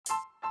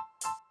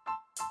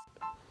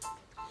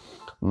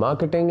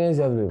Marketing is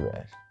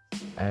everywhere,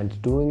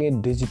 and doing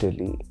it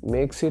digitally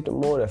makes it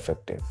more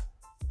effective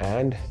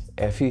and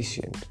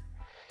efficient.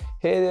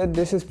 Hey there,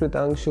 this is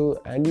Pritangshu,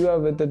 and you are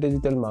with the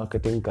Digital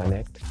Marketing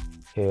Connect.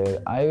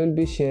 Here, I will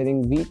be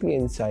sharing weekly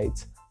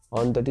insights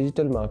on the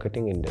digital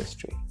marketing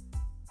industry.